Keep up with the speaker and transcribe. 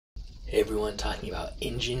Hey everyone, talking about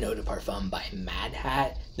Engin Eau de Parfum by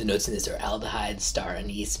Madhat. The notes in this are aldehydes, star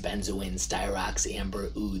anise, benzoin, styrax,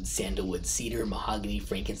 amber, oud, sandalwood, cedar, mahogany,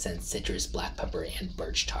 frankincense, citrus, black pepper, and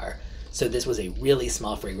birch tar. So this was a really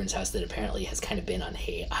small fragrance house that apparently has kind of been on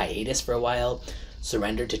hiatus for a while.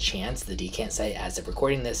 Surrendered to chance, the decant site as of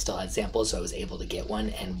recording this still had samples, so I was able to get one,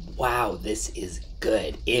 and wow, this is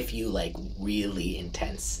good. If you like really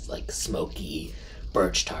intense, like smoky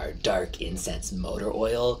birch tar, dark incense, motor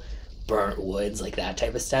oil, burnt woods, like that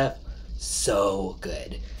type of stuff, so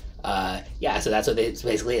good. Yeah, so that's what it's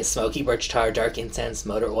basically is: smoky birch tar, dark incense,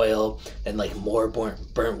 motor oil, then like more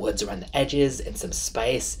burnt woods around the edges, and some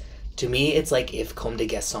spice. To me, it's like if Comme des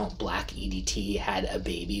Garçons Black EDT had a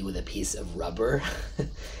baby with a piece of rubber.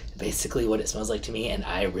 Basically what it smells like to me, and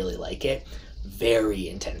I really like it. Very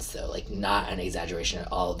intense though, like not an exaggeration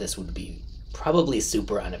at all. This would be probably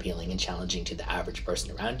super unappealing and challenging to the average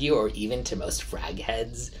person around you, or even to most frag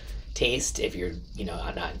heads taste if you're,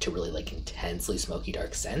 not into really like intensely smoky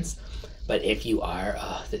dark scents. But if you are,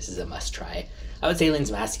 this is a must try. I would say leans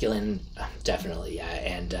masculine, definitely, yeah.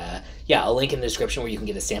 And yeah, I'll link in the description where you can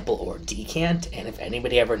get a sample or decant. And if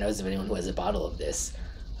anybody ever knows of anyone who has a bottle of this,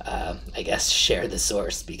 I guess share the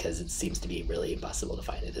source, because it seems to be really impossible to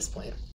find at this point.